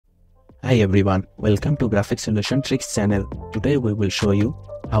Hi everyone, welcome to Graphic Solution Tricks channel. Today we will show you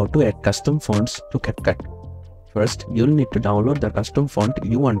how to add custom fonts to CapCut. First, you'll need to download the custom font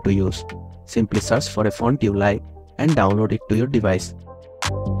you want to use. Simply search for a font you like and download it to your device.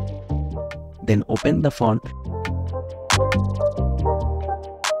 Then open the font.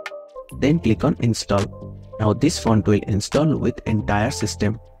 Then click on Install. Now this font will install with entire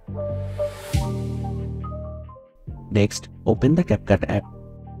system. Next, open the CapCut app.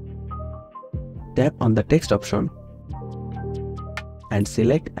 Tap on the text option and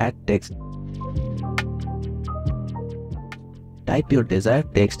select Add Text. Type your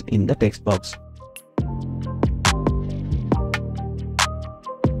desired text in the text box.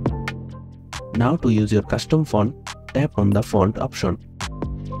 Now to use your custom font, tap on the font option.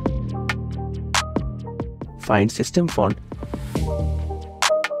 Find System Font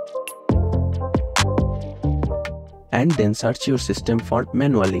and then search your system font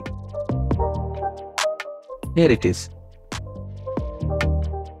manually. Here it is.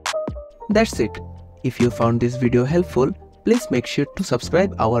 That's it. If you found this video helpful, please make sure to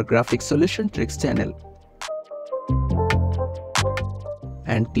subscribe our Graphic Solution Tricks channel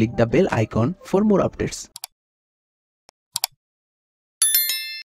and click the bell icon for more updates.